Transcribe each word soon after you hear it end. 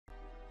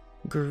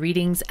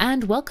Greetings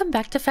and welcome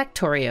back to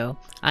Factorio.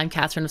 I'm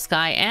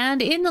KatherineOfSky,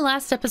 and in the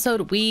last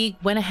episode we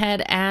went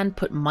ahead and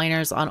put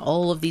miners on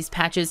all of these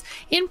patches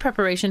in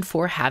preparation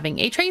for having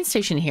a train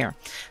station here.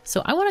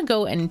 So I want to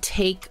go and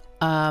take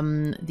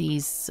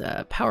these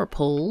power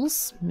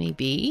poles,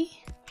 maybe,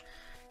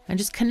 and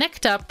just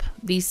connect up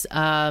these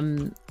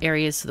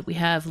areas so that we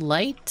have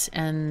light.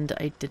 And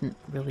I didn't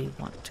really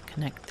want to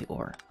connect the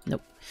ore.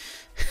 Nope.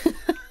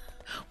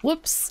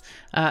 Whoops.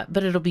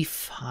 But it'll be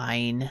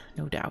fine.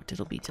 No doubt.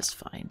 It'll be just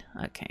fine.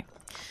 Okay.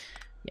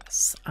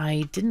 Yes.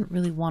 I didn't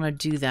really want to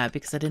do that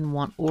because I didn't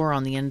want ore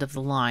on the end of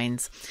the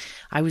lines.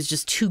 I was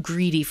just too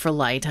greedy for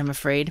light, I'm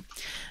afraid.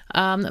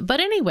 But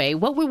anyway,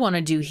 what we want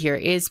to do here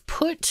is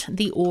put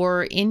the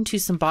ore into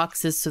some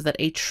boxes so that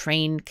a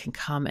train can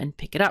come and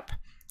pick it up.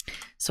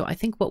 So I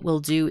think what we'll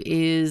do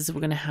is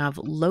we're going to have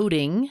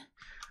loading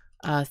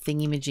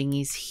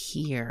thingy-majingies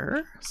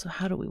here. So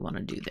how do we want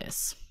to do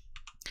this?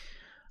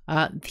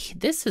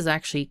 This is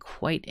actually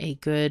quite a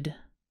good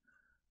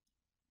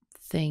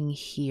thing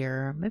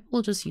here. Maybe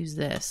we'll just use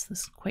this.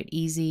 This is quite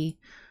easy,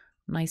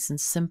 nice and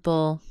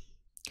simple.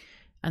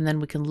 And then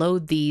we can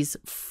load these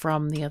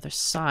from the other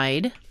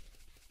side.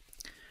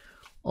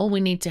 All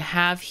we need to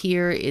have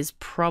here is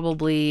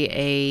probably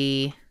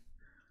a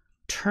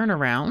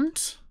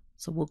turnaround.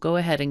 So we'll go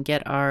ahead and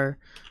get our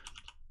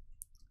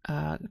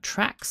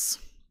tracks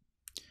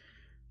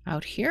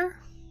out here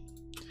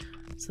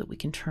so that we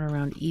can turn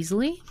around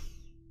easily.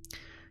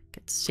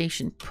 Get the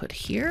station put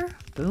here.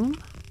 Boom.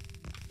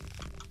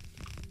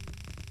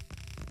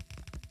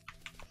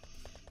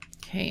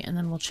 Okay, and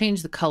then we'll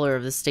change the color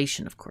of the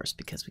station, of course,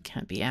 because we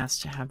can't be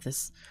asked to have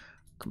this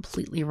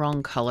completely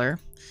wrong color.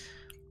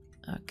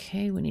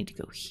 Okay, we need to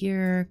go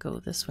here, go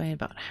this way,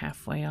 about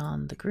halfway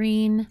on the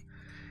green.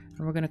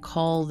 And we're going to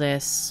call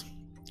this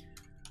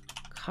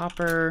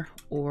copper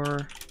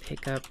ore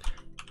pickup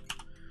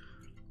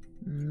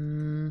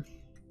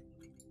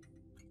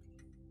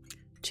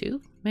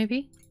 2,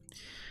 maybe?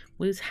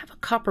 We'll have a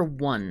copper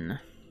 1.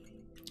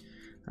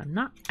 I'm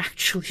not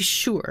actually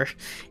sure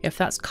if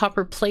that's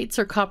copper plates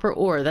or copper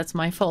ore. That's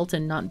my fault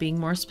in not being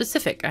more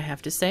specific, I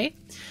have to say.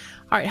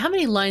 All right, how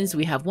many lines do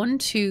we have? 1,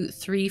 2,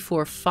 3,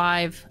 4,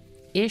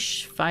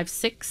 5-ish, 5,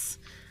 6,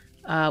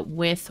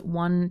 with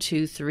 1,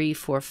 2, 3,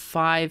 4,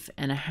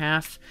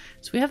 5.5.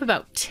 So we have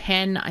about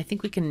 10. I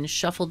think we can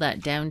shuffle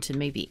that down to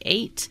maybe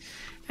 8,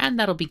 and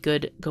that'll be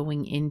good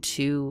going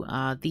into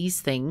these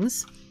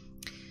things.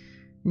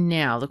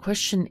 Now, the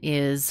question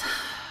is,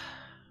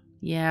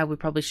 yeah, we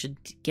probably should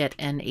get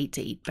an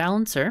 8-to-8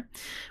 balancer,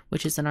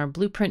 which is in our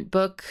blueprint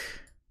book.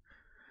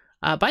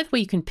 By the way,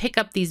 you can pick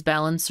up these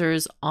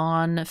balancers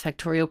on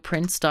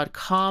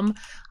factorioprints.com.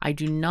 I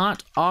do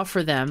not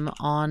offer them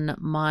on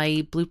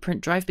my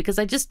blueprint drive because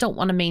I just don't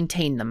want to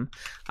maintain them.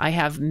 I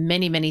have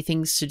many, many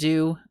things to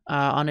do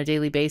on a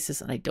daily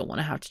basis, and I don't want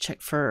to have to check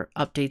for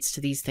updates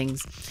to these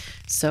things.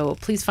 So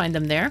please find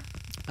them there.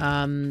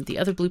 The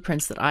other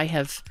blueprints that I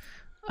have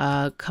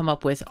come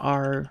up with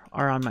are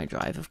on my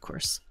drive, of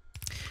course,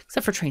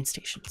 except for train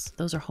stations.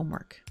 Those are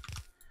homework.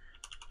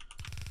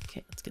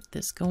 Okay, let's get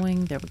this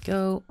going. There we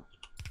go.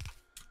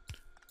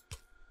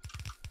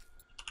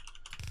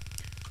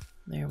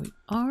 There we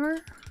are.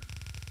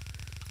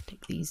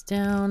 Take these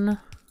down.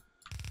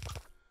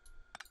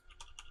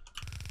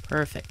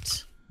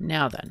 Perfect.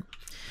 Now then,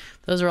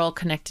 those are all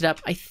connected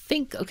up. I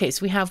think, okay,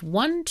 so we have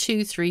 1,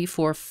 2, 3,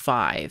 4,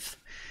 5.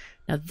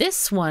 Now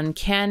this one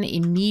can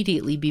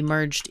immediately be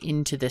merged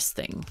into this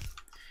thing.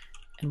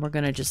 And we're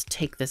going to just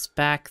take this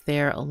back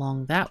there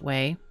along that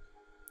way.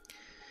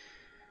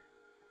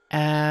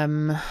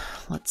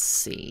 Let's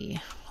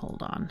see.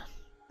 Hold on.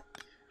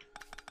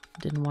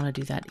 Didn't want to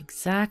do that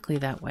exactly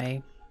that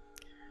way.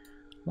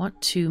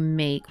 Want to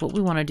make, what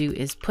we want to do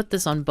is put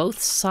this on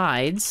both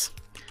sides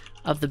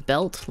of the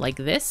belt like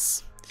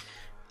this,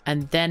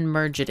 and then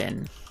merge it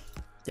in.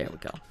 There we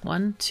go.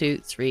 1, 2,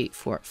 3,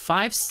 4,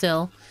 5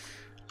 still.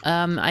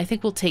 I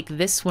think we'll take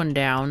this one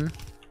down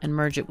and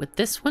merge it with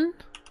this one.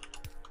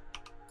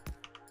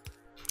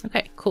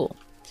 Okay, cool.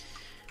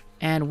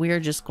 And we're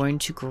just going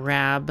to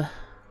grab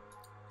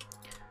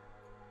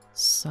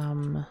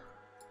some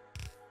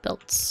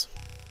belts.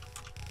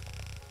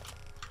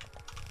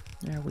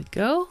 There we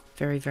go.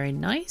 Very, very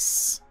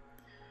nice.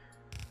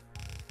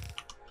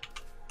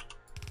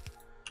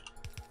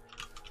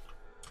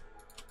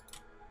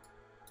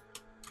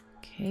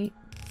 Okay,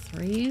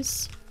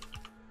 3s.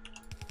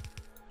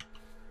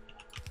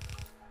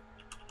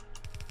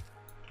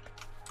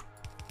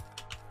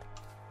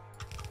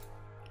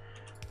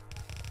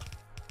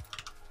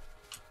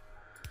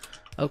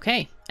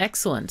 Okay,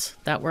 excellent.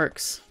 That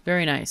works.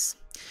 Very nice.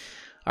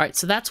 All right,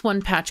 so that's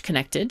one patch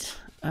connected.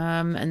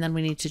 And then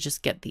we need to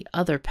just get the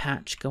other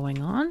patch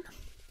going on.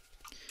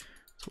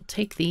 So we'll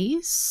take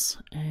these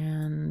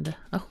and,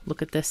 oh,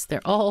 look at this.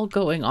 They're all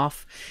going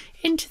off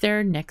into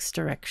their next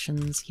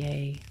directions.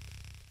 Yay.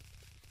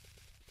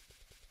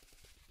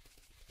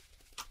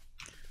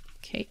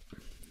 Okay,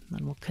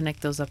 then we'll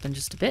connect those up in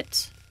just a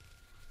bit.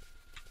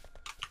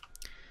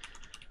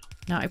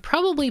 Now, I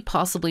probably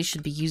possibly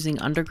should be using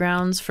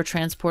undergrounds for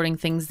transporting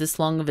things this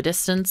long of a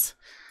distance,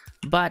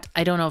 but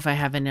I don't know if I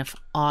have enough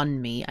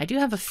on me. I do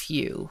have a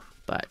few,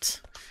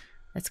 but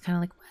it's kind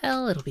of like,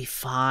 well, it'll be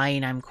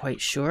fine, I'm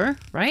quite sure,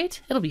 right?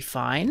 It'll be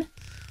fine.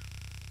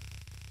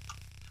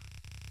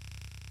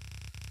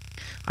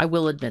 I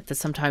will admit that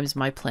sometimes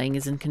my playing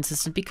is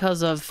inconsistent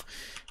because of,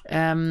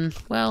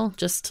 well,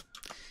 just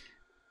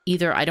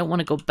either I don't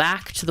want to go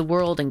back to the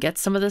world and get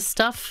some of this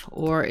stuff,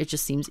 or it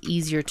just seems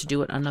easier to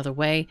do it another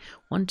way.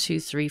 1, 2,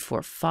 3,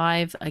 4,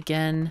 5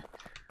 again.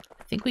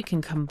 I think we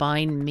can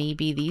combine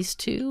maybe these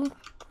two.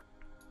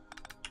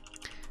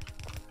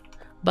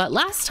 But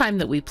last time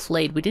that we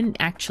played, we didn't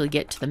actually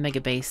get to the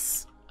mega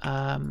base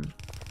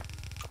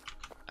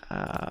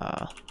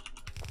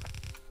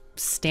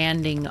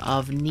standing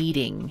of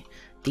needing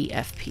the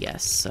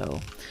FPS, so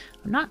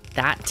I'm not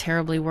that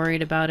terribly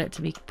worried about it,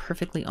 to be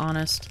perfectly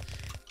honest.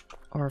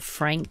 Or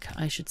frank,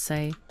 I should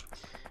say,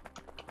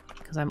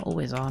 because I'm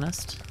always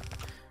honest.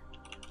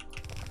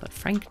 But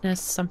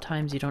frankness,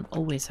 sometimes you don't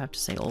always have to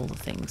say all the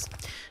things.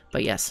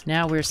 But yes,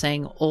 now we're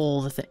saying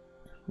all the things.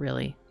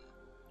 Really.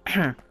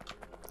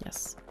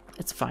 Yes,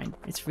 it's fine.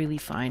 It's really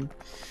fine.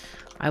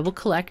 I will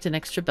collect an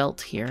extra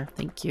belt here.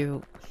 Thank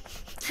you.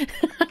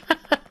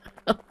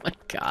 Oh my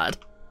god.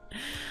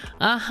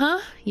 Uh-huh.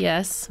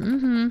 Yes.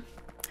 Mm-hmm.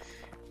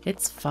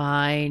 It's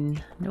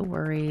fine. No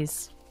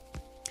worries.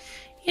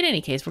 In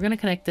any case, we're going to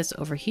connect this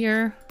over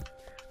here.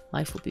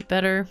 Life will be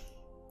better.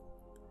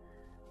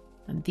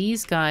 And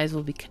these guys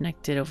will be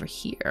connected over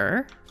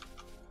here.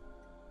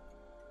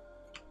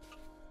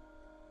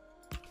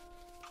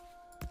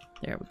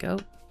 There we go.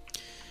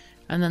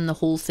 And then the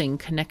whole thing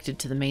connected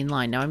to the main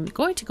line. Now I'm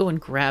going to go and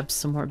grab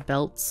some more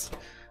belts.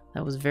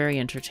 That was very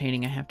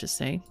entertaining, I have to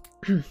say.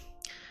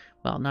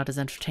 Well, not as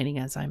entertaining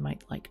as I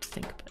might like to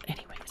think, but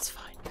anyway, it's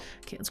fine.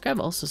 Okay, let's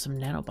grab also some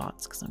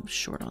nanobots, because I'm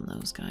short on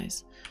those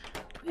guys.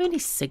 Do we have any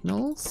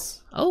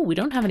signals? Oh, we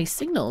don't have any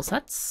signals.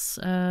 That's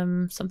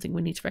something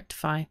we need to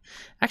rectify.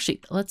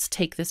 Actually, let's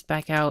take this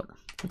back out.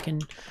 We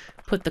can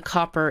put the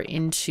copper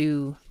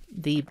into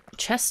the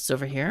chests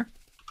over here.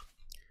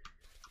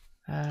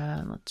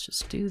 Let's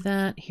just do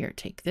that. Here,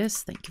 take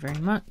this. Thank you very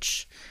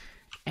much.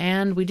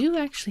 And we do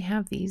actually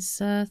have these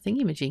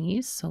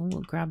thingy-majingies, so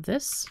we'll grab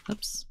this.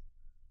 Oops.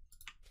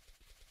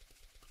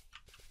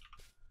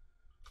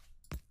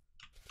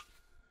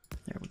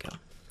 There we go.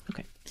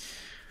 Okay.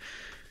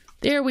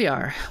 There we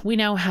are. We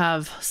now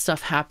have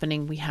stuff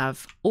happening. We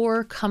have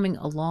ore coming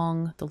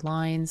along the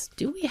lines.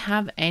 Do we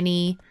have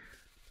any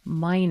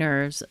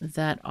miners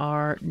that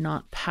are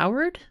not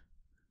powered?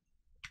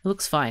 It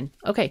looks fine.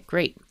 Okay,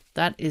 great.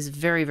 That is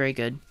very, very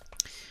good.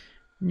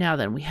 Now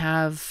then, we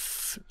have...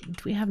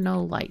 Do we have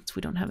no lights?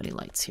 We don't have any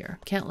lights here.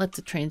 Can't let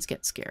the trains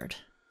get scared.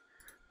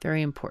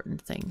 Very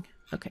important thing.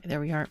 Okay, there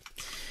we are.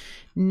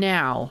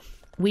 Now,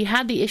 we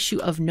had the issue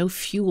of no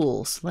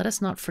fuels. Let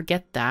us not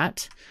forget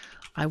that.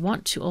 I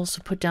want to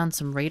also put down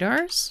some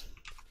radars.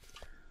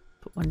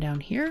 Put one down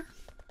here.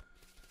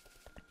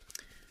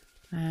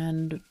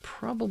 And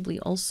probably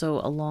also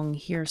along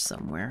here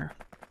somewhere.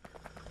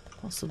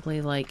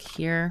 Possibly like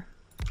here-ish.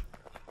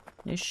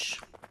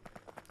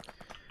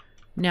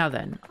 Now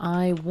then,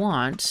 I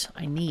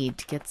need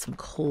to get some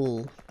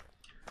coal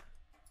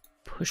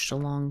pushed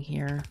along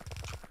here.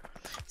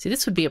 See,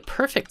 this would be a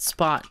perfect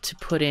spot to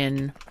put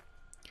in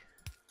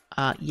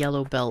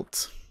yellow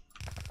belt.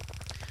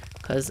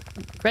 Because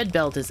red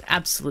belt is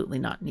absolutely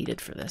not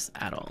needed for this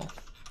at all.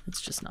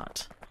 It's just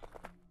not.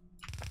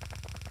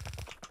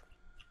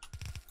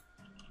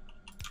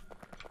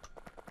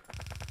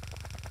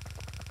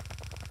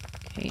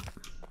 Okay.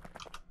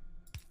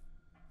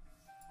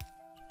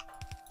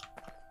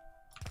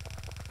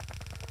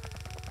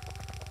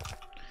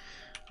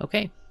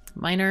 Okay,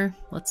 miner,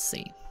 let's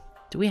see.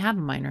 Do we have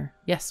a miner?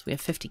 Yes, we have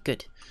 50.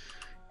 Good.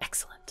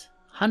 Excellent.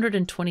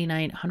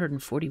 129,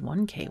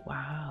 141k.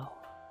 Wow.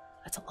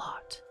 That's a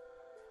lot.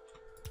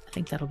 I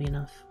think that'll be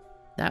enough.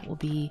 That will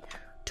be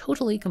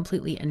totally,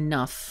 completely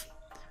enough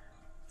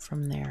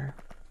from there.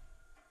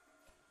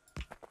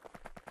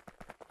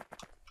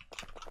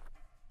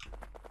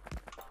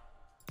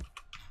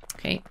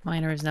 Okay,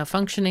 miner is now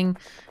functioning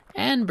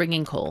and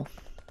bringing coal.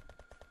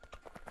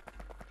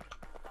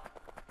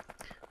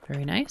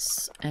 Very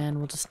nice. And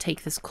we'll just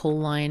take this coal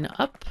line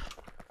up.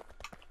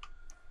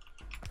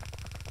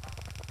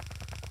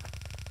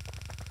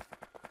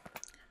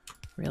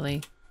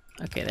 Really?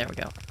 Okay, there we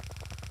go.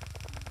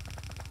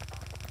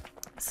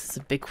 This is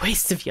a big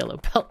waste of yellow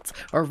belts.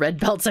 Or red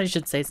belts, I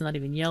should say. It's not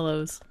even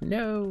yellows.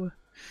 No.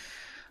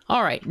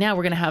 All right, now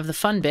we're going to have the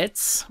fun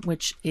bits,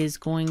 which is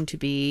going to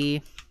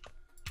be...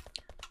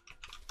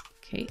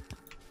 Okay.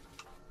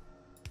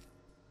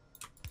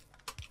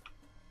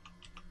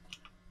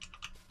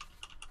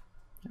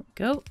 There we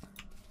go.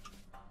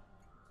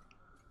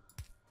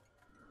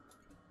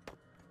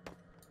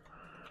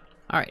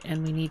 All right,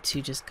 and we need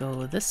to just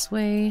go this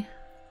way.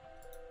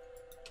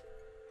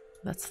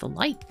 That's the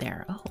light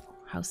there. Oh,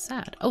 how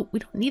sad. Oh, we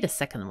don't need a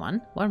second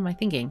one. What am I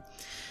thinking?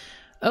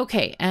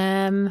 Okay,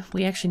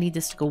 we actually need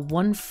this to go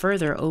one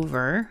further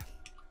over.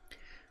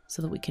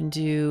 so that we can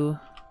do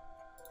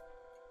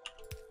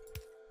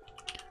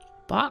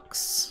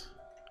box.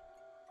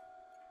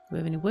 Do we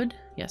have any wood?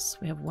 Yes,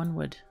 we have one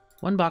wood.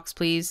 One box,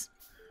 please.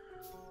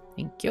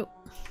 Thank you.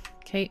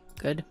 Okay,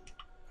 good.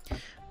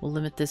 We'll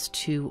limit this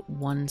to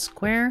 1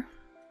 square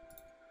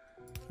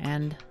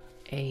and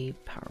a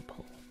power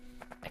pole.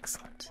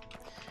 Excellent.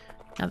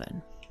 Now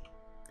then.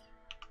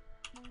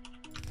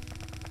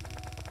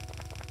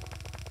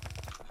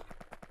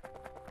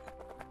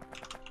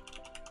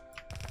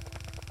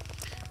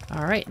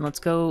 All right, let's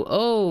go.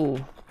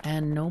 Oh,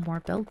 and no more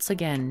belts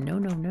again. No,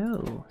 no,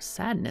 no.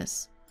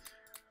 Sadness.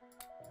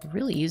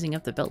 Really using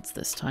up the belts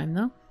this time,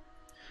 though.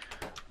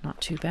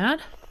 Not too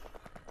bad.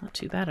 Not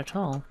too bad at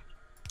all.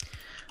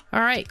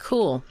 All right,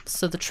 cool.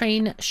 So the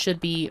train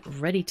should be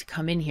ready to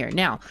come in here.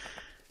 Now,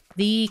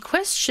 the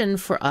question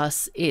for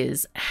us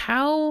is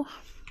how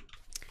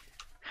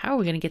are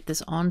we going to get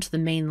this onto the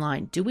main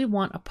line? Do we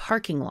want a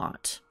parking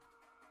lot?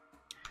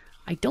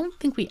 I don't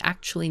think we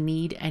actually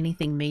need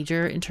anything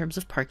major in terms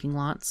of parking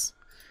lots.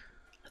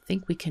 I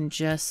think we can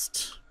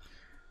just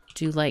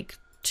do like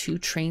 2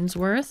 trains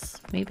worth,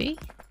 maybe?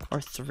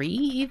 Or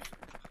 3?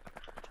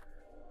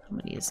 How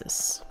many is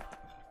this?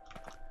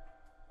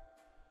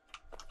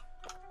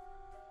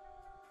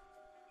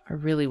 I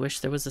really wish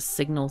there was a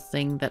signal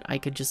thing that I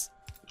could just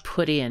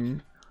put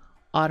in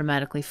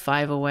automatically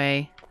 5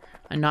 away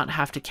and not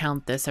have to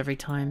count this every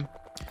time.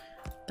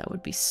 That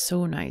would be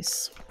so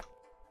nice.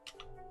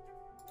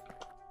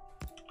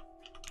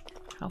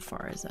 How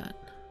far is that?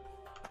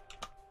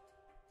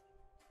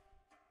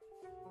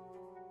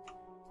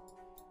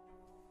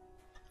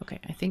 Okay,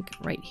 I think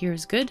right here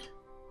is good.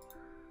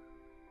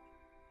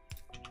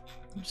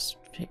 Just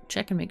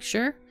check and make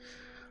sure.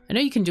 I know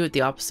you can do it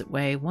the opposite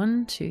way.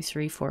 1, 2,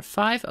 3, 4,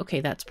 5.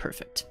 Okay, that's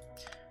perfect.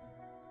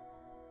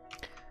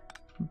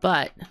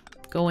 But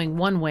going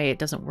one way, it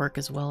doesn't work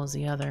as well as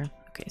the other.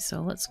 Okay, so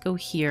let's go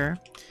here.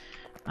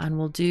 And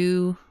we'll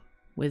do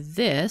with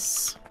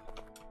this.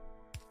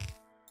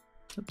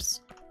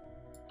 Oops.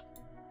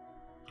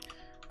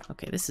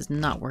 Okay, this is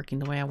not working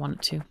the way I want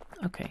it to.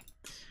 Okay.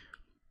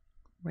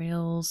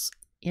 Rails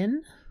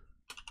in.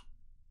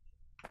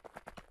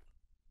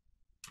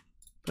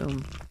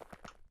 Boom.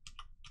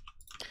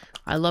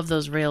 I love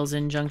those rails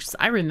in junctions.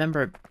 I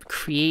remember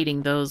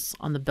creating those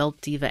on the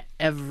Belt Diva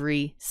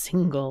every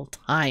single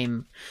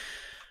time.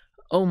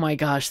 Oh my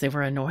gosh, they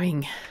were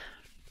annoying.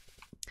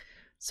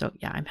 So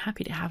yeah, I'm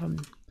happy to have them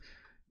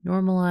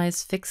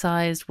normalized,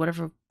 fixized,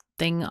 whatever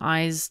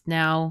thing-ized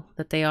now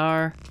that they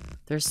are.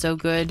 They're so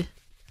good.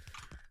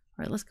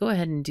 All right, let's go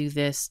ahead and do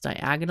this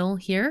diagonal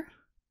here.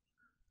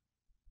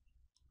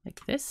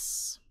 Like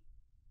this.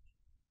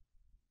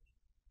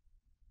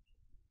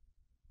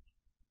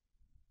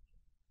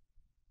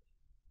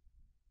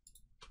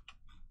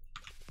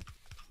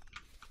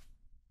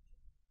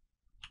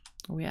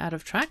 Are we out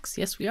of tracks?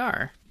 Yes, we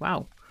are.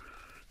 Wow.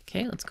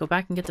 Okay, let's go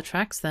back and get the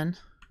tracks then.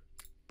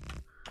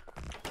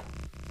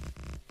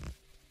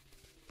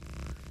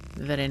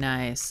 Very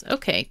nice.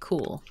 Okay,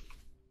 cool.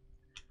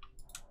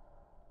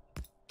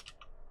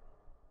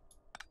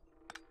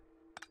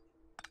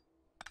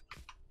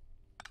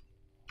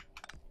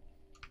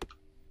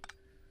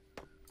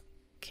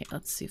 Okay,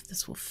 let's see if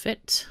this will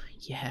fit.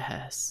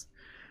 Yes.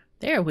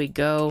 There we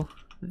go.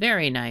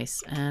 Very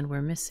nice. And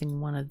we're missing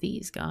one of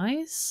these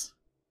guys.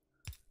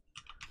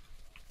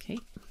 Okay.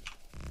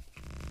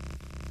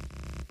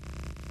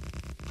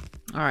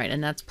 All right,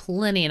 and that's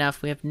plenty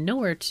enough. We have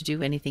nowhere to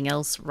do anything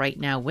else right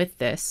now with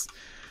this.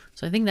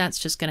 So I think that's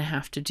just going to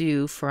have to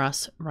do for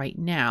us right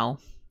now.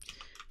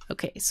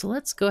 Okay, so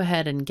let's go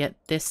ahead and get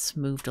this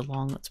moved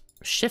along. Let's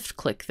shift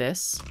click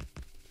this.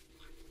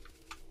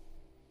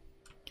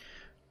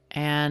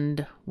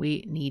 And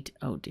we need,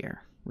 oh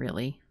dear,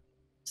 really?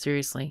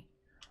 Seriously?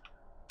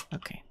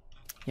 Okay.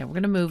 Yeah, we're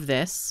going to move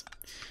this.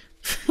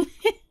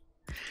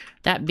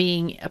 That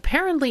being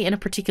apparently in a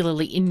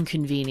particularly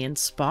inconvenient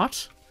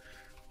spot.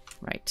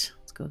 Right,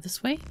 let's go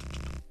this way.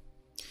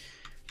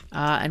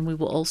 And we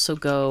will also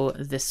go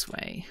this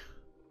way.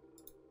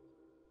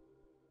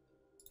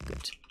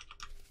 Good.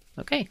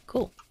 Okay,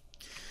 cool.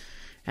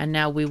 And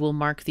now we will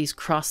mark these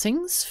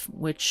crossings,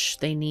 which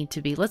they need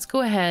to be. Let's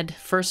go ahead,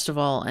 first of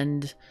all,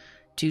 and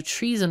do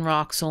trees and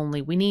rocks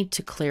only. We need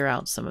to clear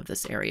out some of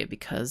this area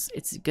because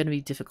it's going to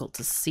be difficult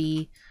to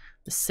see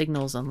the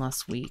signals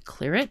unless we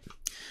clear it.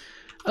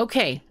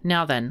 Okay,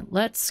 now then,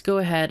 let's go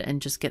ahead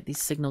and just get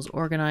these signals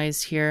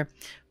organized here.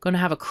 I'm going to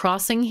have a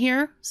crossing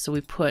here, so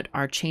we put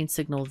our chain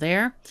signal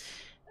there.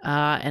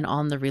 And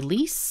on the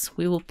release,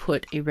 we will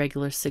put a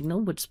regular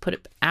signal. We'll just put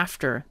it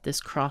after this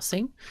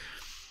crossing.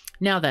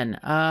 Now then,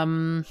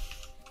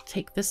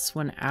 take this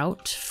one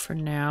out for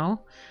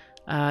now.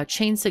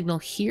 Chain signal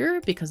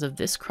here because of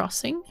this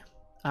crossing.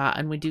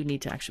 And we do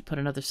need to actually put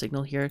another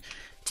signal here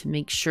to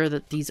make sure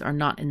that these are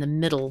not in the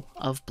middle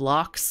of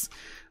blocks.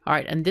 All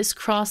right, and this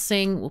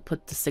crossing, we'll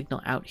put the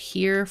signal out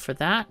here for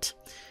that.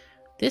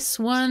 This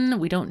one,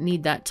 we don't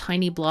need that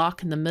tiny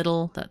block in the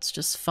middle. That's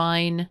just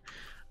fine.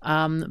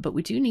 But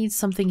we do need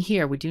something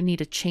here. We do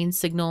need a chain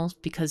signal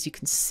because you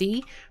can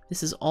see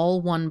this is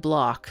all one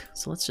block.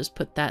 So let's just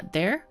put that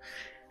there.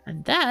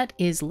 And that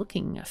is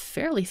looking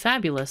fairly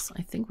fabulous.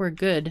 I think we're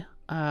good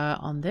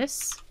on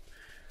this.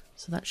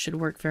 So that should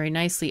work very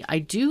nicely. I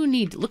do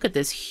need, look at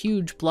this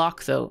huge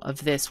block though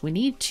of this. We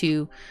need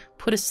to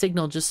put a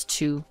signal just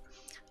to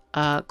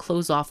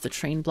close off the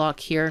train block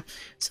here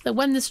so that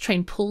when this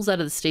train pulls out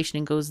of the station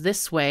and goes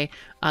this way,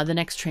 the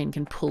next train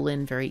can pull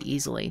in very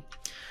easily.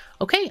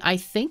 Okay, I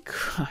think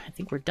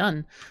we're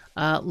done.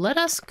 Let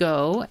us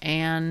go,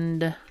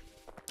 and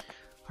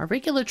our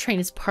regular train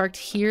is parked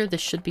here.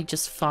 This should be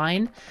just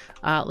fine.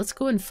 Let's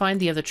go and find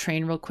the other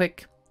train real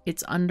quick.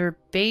 It's under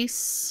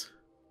base.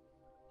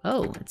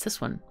 Oh, it's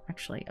this one,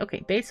 actually.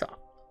 Okay, base off.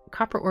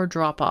 Copper ore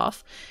drop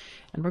off.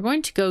 And we're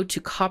going to go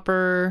to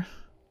copper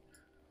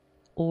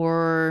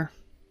ore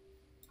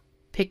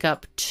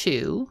pickup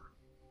 2.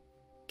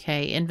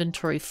 Okay,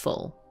 inventory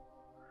full.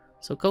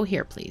 So go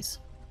here, please.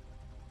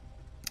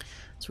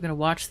 So we're going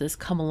to watch this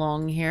come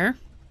along here.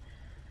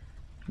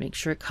 Make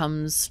sure it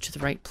comes to the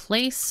right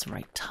place,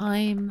 right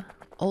time.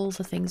 All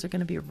the things are going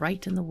to be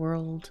right in the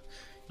world.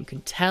 You can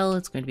tell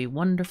it's going to be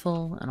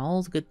wonderful and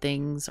all the good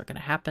things are going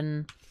to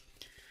happen.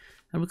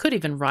 And we could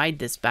even ride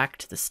this back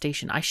to the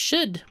station.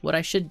 What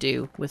I should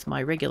do with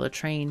my regular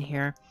train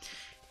here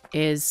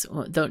is,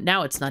 though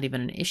now it's not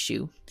even an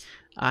issue,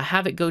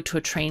 have it go to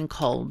a train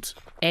called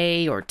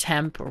A or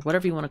temp or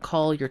whatever you want to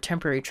call your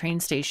temporary train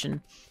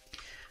station.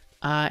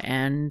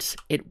 And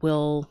it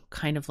will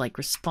kind of like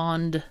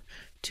respond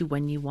to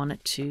when you want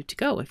it to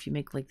go. If you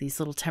make like these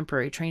little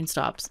temporary train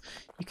stops,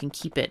 you can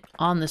keep it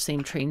on the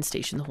same train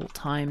station the whole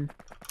time.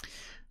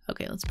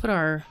 Okay, let's put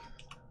our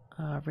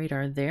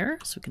radar there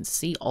so we can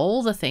see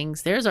all the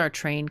things. There's our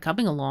train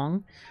coming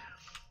along.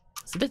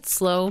 It's a bit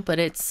slow, but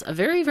it's a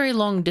very, very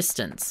long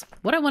distance.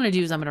 What I want to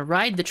do is I'm going to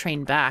ride the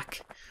train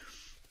back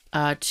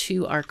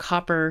to our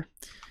copper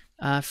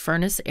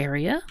furnace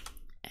area.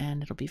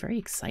 And it'll be very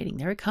exciting.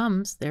 There it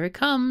comes. There it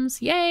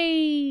comes.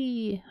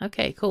 Yay!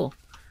 Okay, cool.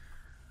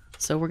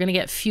 So we're going to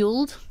get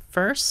fueled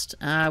first.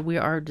 We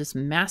are just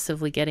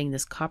massively getting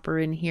this copper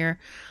in here.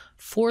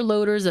 4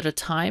 loaders at a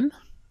time,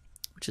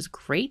 which is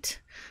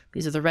great.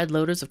 These are the red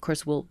loaders. Of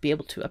course, we'll be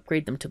able to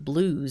upgrade them to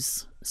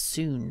blues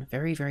soon.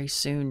 Very, very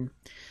soon.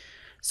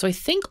 So I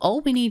think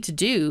all we need to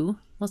do...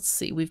 Let's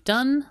see. We've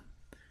done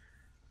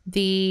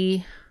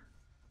the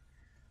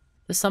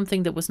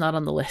something that was not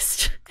on the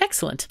list.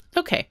 Excellent.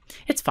 Okay,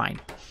 it's fine.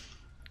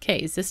 Okay,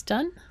 is this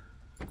done?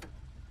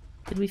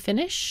 Did we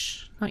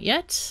finish? Not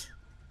yet.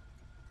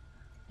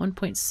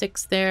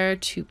 1.6 there,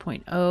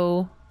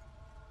 2.0.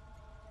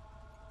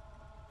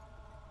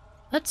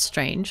 That's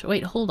strange.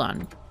 Wait, hold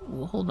on.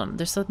 Hold on.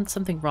 There's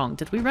something wrong.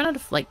 Did we run out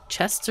of like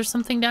chests or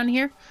something down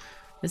here?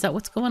 Is that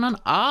what's going on?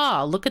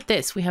 Ah, look at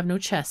this. We have no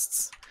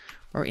chests.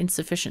 Or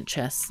insufficient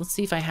chests. Let's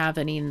see if I have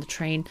any in the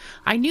train.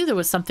 I knew there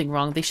was something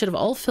wrong. They should have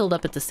all filled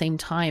up at the same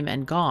time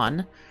and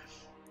gone.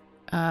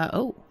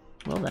 Oh,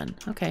 well then.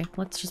 Okay,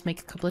 let's just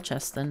make a couple of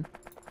chests then.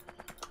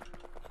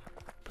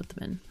 Put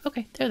them in.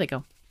 Okay, there they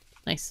go.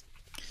 Nice.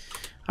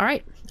 All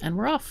right, and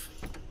we're off.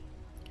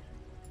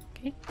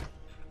 Okay.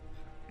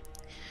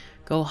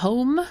 Go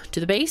home to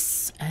the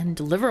base and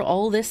deliver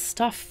all this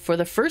stuff for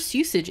the first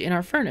usage in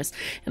our furnace.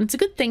 And it's a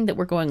good thing that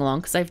we're going along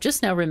because I've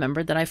just now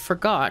remembered that I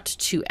forgot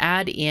to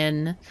add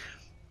in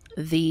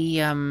the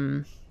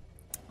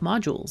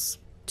modules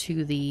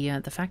to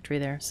the factory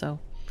there. So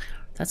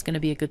that's going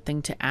to be a good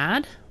thing to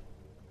add.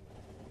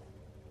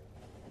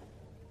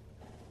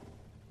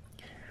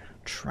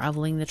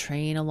 Traveling the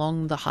train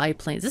along the high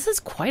plains. This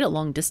is quite a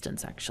long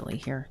distance actually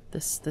here,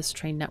 this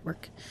train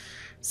network.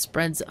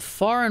 Spreads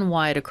far and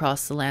wide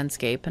across the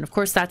landscape. And of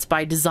course that's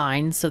by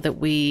design so that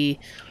we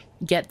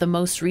get the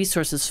most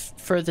resources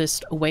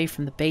furthest away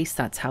from the base.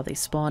 That's how they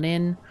spawn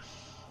in.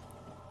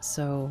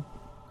 So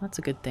that's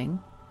a good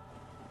thing.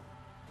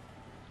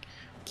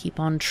 Keep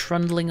on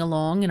trundling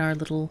along in our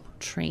little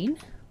train.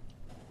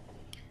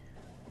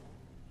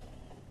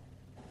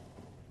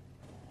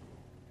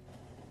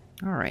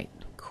 All right,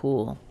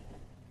 cool.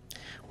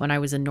 When I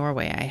was in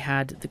Norway, I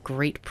had the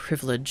great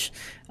privilege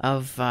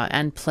of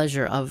and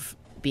pleasure of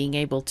being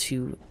able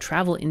to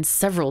travel in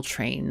several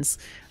trains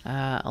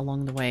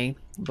along the way,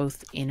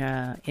 both in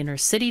inner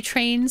city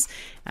trains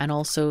and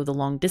also the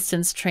long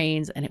distance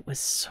trains, and it was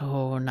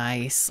so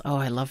nice. Oh,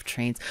 I love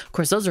trains. Of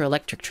course, those are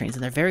electric trains,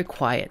 and they're very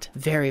quiet,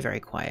 very,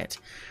 very quiet.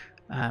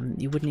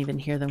 You wouldn't even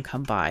hear them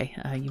come by.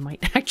 You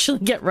might actually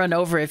get run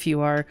over if you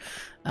are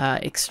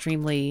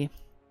extremely...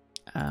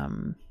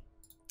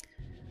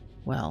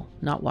 well,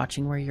 not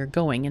watching where you're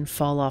going and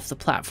fall off the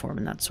platform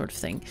and that sort of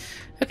thing.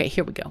 Okay,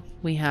 here we go.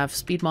 We have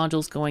speed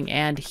modules going,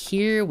 and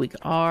here we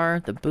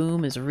are. The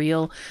boom is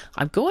real.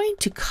 I'm going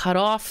to cut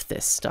off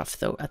this stuff,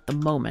 though, at the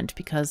moment,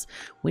 because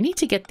we need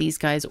to get these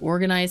guys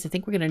organized. I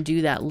think we're going to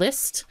do that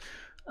list.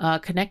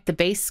 Connect the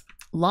base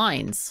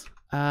lines.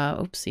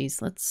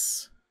 Oopsies.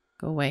 Let's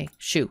go away.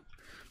 Shoo.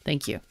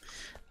 Thank you.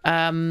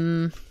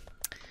 And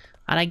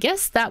I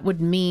guess that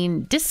would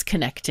mean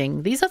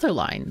disconnecting these other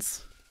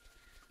lines.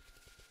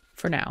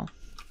 For now.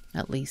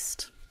 at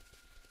least.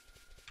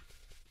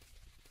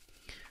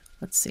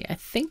 Let's see, I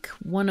think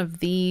one of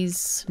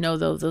these... No,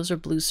 though, those are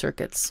blue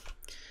circuits.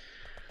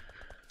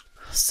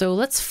 So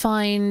let's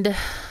find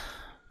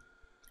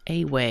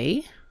a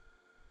way.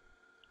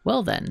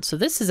 Well then, so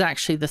this is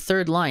actually the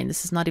third line.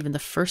 This is not even the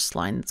first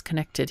line that's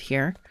connected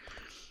here.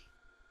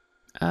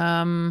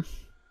 So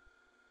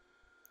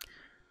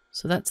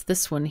that's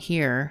this one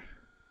here.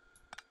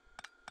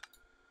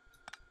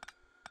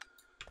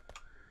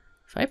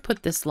 If I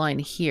put this line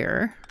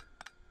here...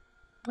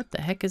 What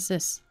the heck is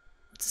this?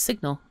 It's a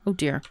signal. Oh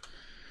dear.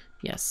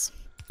 Yes.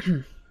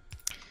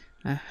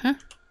 Uh-huh.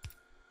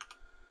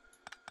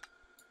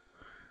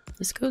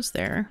 This goes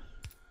there.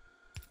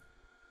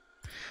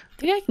 I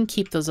think I can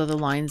keep those other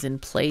lines in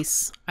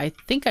place. I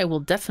think I will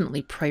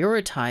definitely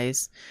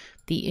prioritize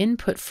the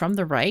input from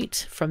the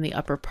right, from the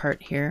upper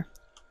part here.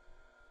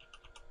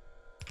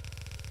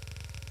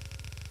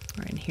 All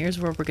right, and here's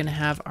where we're going to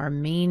have our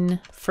main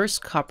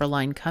first copper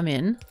line come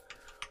in.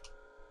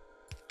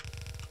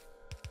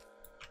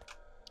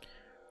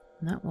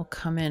 And that will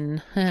come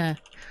in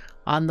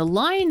on the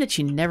line that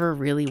you never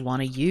really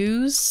want to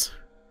use.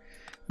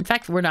 In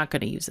fact, we're not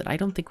going to use it. I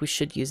don't think we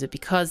should use it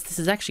because this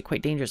is actually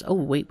quite dangerous. Oh,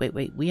 wait.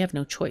 We have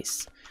no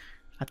choice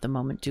at the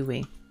moment, do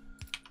we?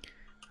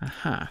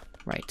 Aha,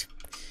 right.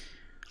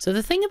 So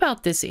the thing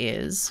about this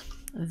is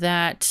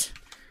that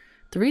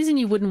the reason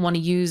you wouldn't want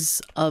to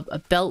use a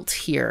belt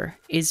here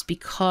is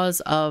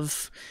because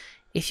of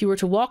if you were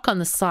to walk on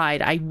the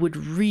side, I would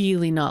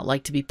really not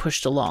like to be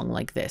pushed along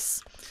like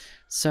this.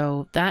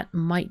 So that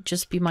might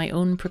just be my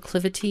own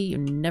proclivity. You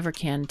never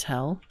can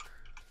tell.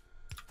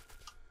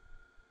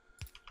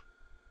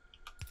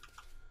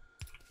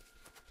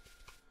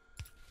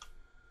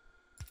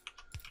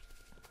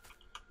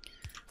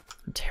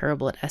 I'm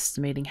terrible at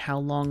estimating how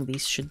long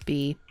these should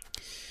be.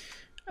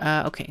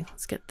 Okay,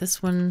 let's get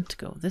this one to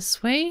go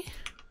this way.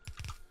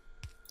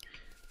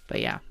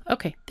 But yeah,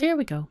 okay, there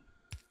we go.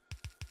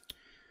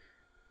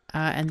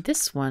 And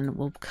this one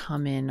will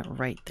come in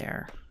right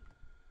there.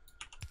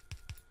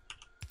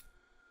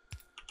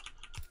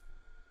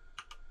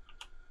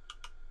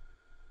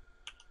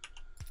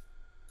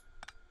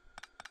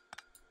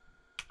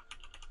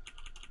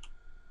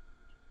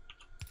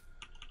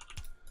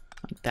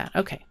 Like that.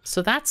 Okay,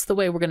 so that's the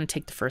way we're going to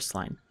take the first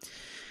line.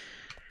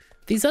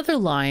 These other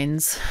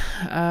lines,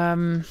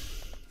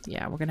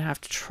 yeah, we're going to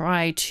have to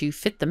try to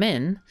fit them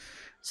in.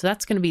 So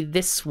that's going to be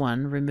this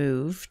one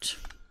removed.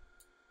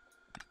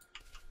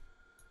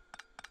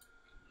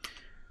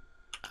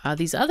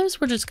 These others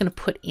we're just going to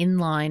put in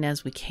line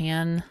as we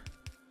can.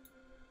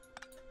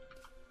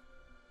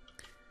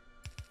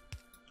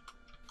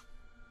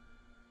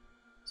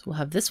 So we'll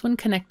have this one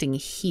connecting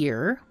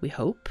here, we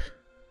hope.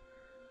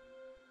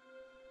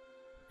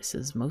 This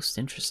is most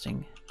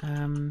interesting.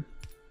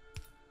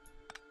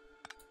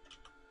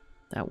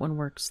 That one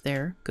works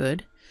there.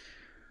 Good.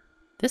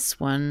 This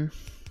one...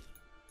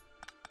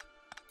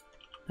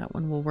 That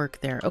one will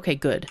work there. Okay,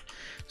 good.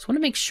 Just want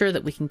to make sure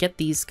that we can get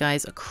these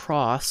guys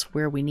across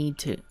where we need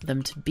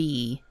them to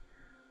be.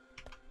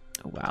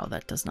 Oh, wow,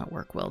 that does not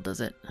work well, does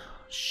it? Oh,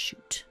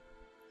 shoot.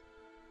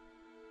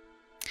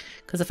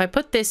 Because if I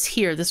put this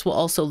here, this will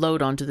also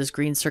load onto this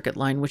green circuit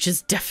line, which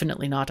is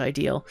definitely not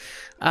ideal.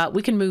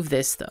 We can move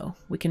this, though.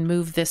 We can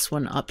move this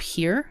one up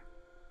here.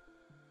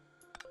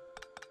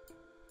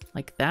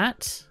 Like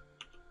that.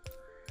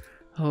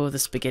 Oh, the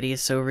spaghetti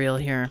is so real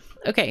here.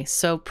 Okay,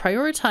 so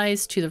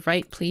prioritize to the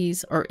right,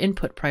 please. Or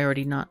input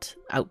priority, not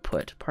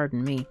output.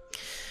 Pardon me.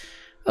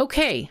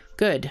 Okay,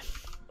 good.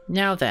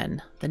 Now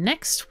then, the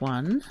next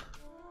one...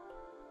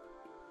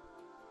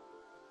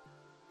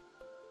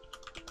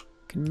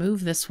 Can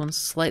move this one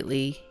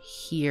slightly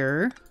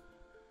here.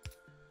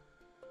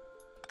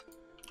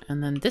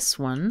 And then this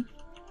one...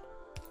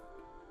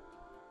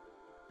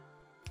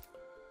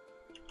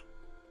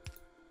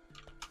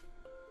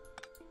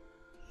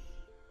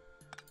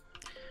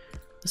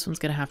 This one's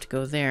going to have to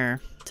go there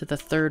to the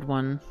third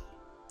one.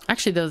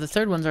 Actually, though, the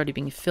third one's already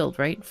being filled,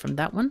 right? From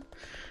that one.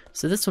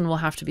 So this one will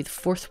have to be the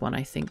fourth one,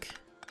 I think.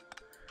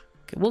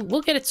 Okay,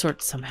 we'll get it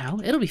sorted somehow.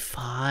 It'll be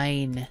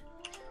fine.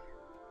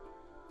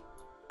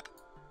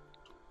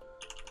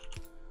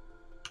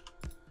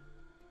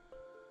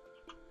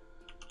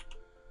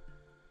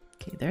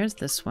 Okay, there's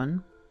this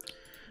one.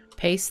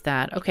 Paste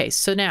that. Okay,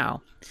 so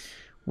now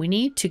we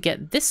need to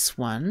get this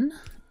one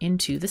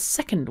into the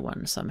second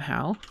one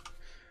somehow.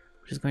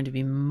 Which is going to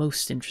be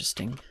most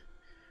interesting.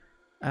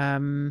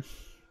 I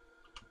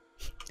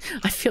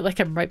feel like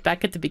I'm right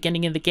back at the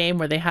beginning of the game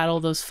where they had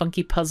all those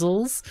funky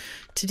puzzles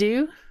to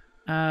do.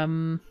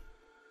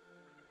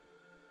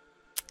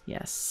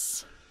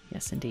 Yes.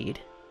 Yes, indeed.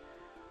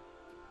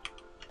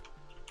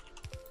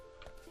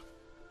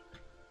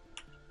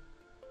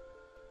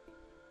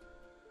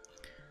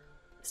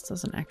 This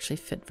doesn't actually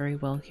fit very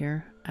well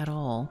here at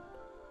all.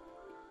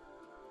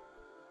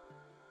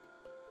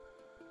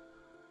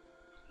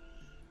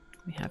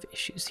 We have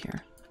issues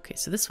here. Okay,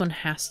 so this one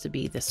has to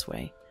be this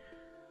way.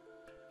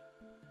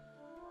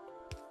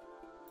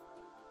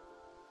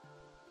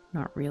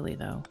 Not really,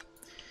 though.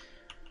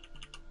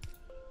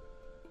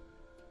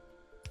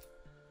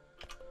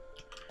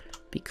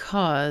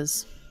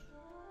 because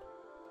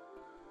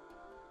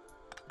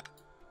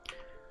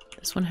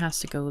this one has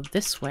to go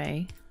this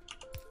way,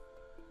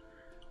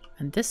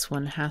 and this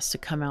one has to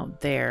come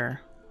out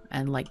there,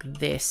 and like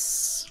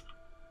this.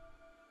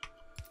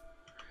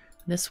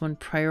 This one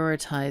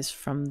prioritized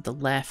from the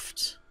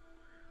left.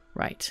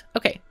 Right.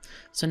 Okay.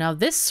 So now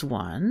this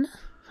one,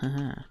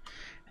 and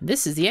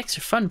this is the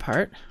extra fun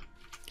part.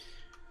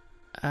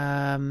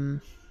 That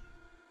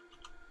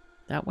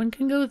one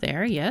can go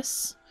there,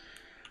 yes.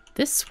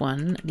 This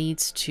one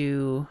needs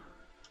to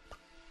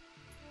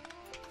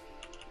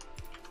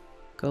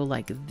go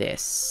like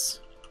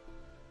this.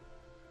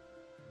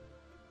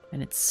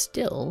 And it's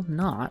still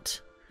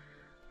not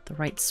the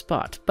right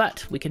spot,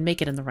 but we can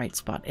make it in the right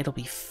spot. It'll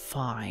be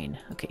fine.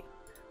 Okay,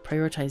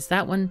 prioritize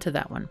that one to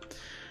that one.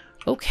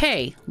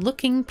 Okay,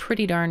 looking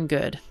pretty darn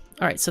good.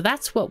 All right, so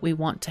that's what we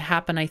want to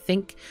happen, I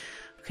think.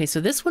 Okay,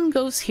 so this one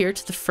goes here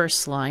to the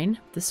first line.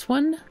 This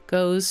one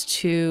goes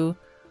to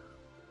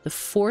the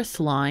fourth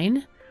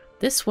line.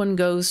 This one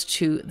goes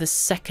to the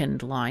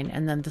second line,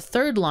 and then the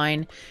third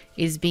line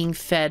is being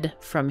fed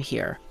from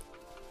here.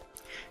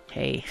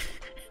 Hey,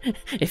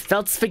 if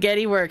felt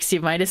spaghetti works,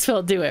 you might as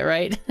well do it,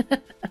 right?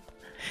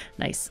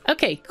 Nice.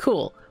 Okay,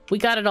 cool. We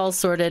got it all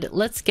sorted.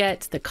 Let's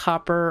get the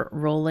copper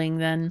rolling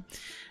then.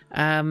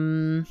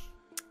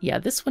 Yeah,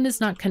 this one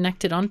is not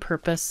connected on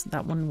purpose.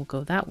 That one will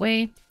go that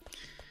way.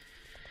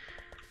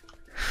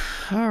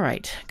 All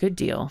right, good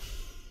deal.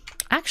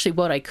 Actually,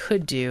 what I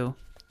could do,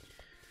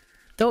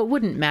 though it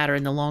wouldn't matter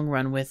in the long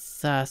run with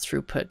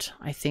throughput,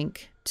 I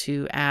think,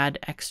 to add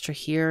extra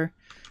here.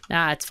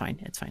 Nah, it's fine.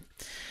 It's fine.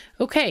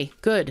 Okay,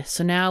 good.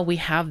 So now we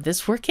have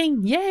this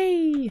working.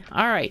 Yay!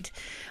 All right.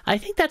 I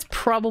think that's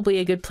probably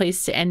a good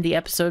place to end the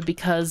episode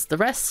because the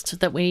rest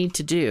that we need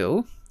to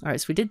do... All right,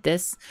 so we did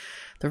this.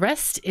 The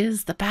rest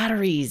is the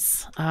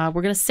batteries. We're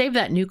going to save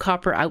that new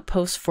copper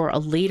outpost for a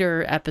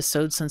later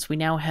episode since we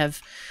now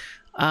have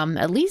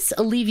at least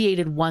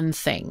alleviated one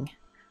thing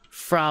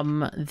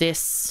from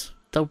this...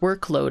 the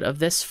workload of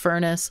this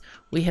furnace.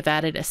 We have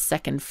added a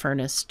second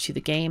furnace to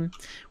the game,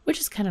 which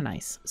is kind of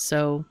nice.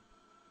 So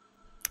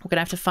we're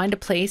gonna have to find a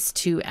place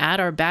to add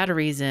our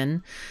batteries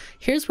in.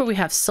 Here's where we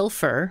have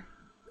sulfur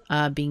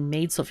being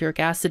made. Sulfuric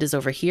acid is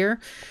over here.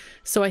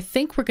 So I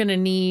think we're gonna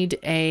need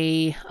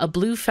a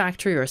blue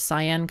factory or a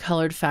cyan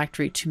colored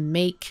factory to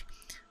make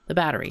the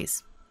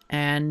batteries.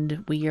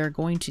 And we are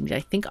going to need, I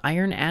think,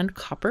 iron and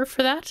copper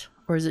for that.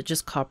 Or is it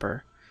just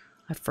copper?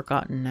 I've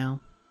forgotten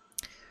now.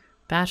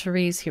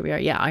 Batteries, here we are.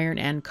 Yeah, iron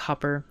and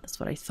copper. That's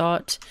what I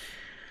thought.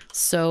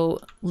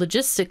 So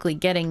logistically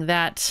getting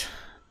that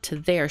to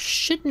there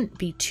shouldn't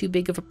be too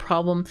big of a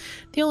problem.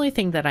 The only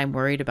thing that I'm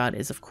worried about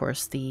is, of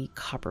course, the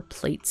copper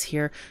plates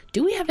here.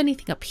 Do we have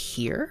anything up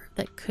here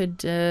that could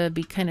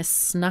be kind of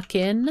snuck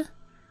in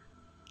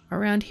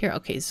around here?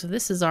 Okay, so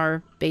this is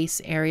our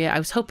base area. I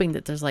was hoping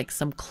that there's like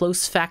some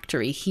close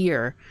factory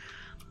here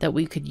that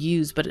we could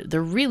use, but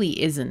there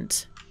really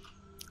isn't.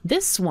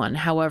 This one,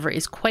 however,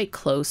 is quite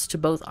close to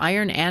both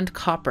iron and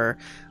copper.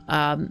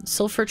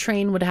 Sulfur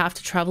train would have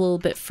to travel a little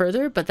bit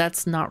further, but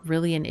that's not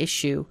really an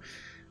issue.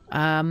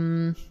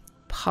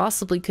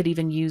 Possibly could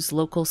even use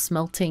local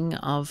smelting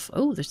of...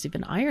 Oh, there's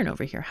even iron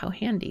over here. How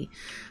handy.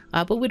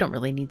 But we don't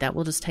really need that.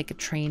 We'll just take a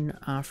train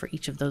for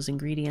each of those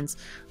ingredients.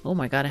 Oh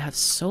my god, I have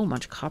so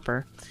much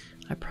copper.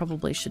 I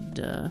probably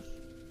should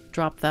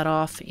drop that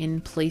off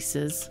in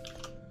places,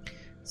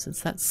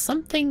 since that's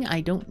something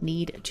I don't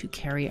need to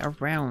carry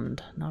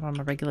around. Not on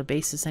a regular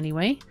basis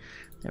anyway.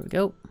 There we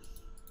go.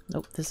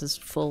 Nope, this is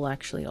full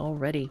actually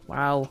already.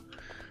 Wow.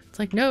 It's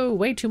like, no,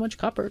 way too much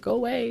copper. Go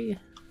away.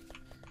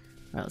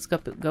 All right, let's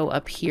go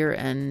up here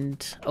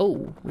and...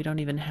 Oh, we don't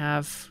even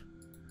have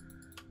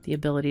the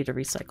ability to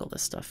recycle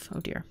this stuff. Oh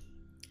dear.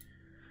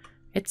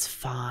 It's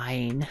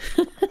fine.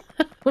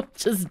 We'll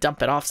just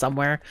dump it off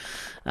somewhere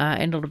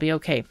and it'll be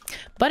okay.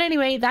 But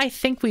anyway, I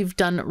think we've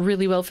done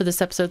really well for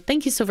this episode.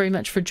 Thank you so very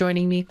much for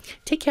joining me.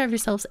 Take care of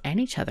yourselves and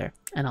each other,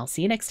 and I'll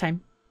see you next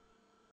time.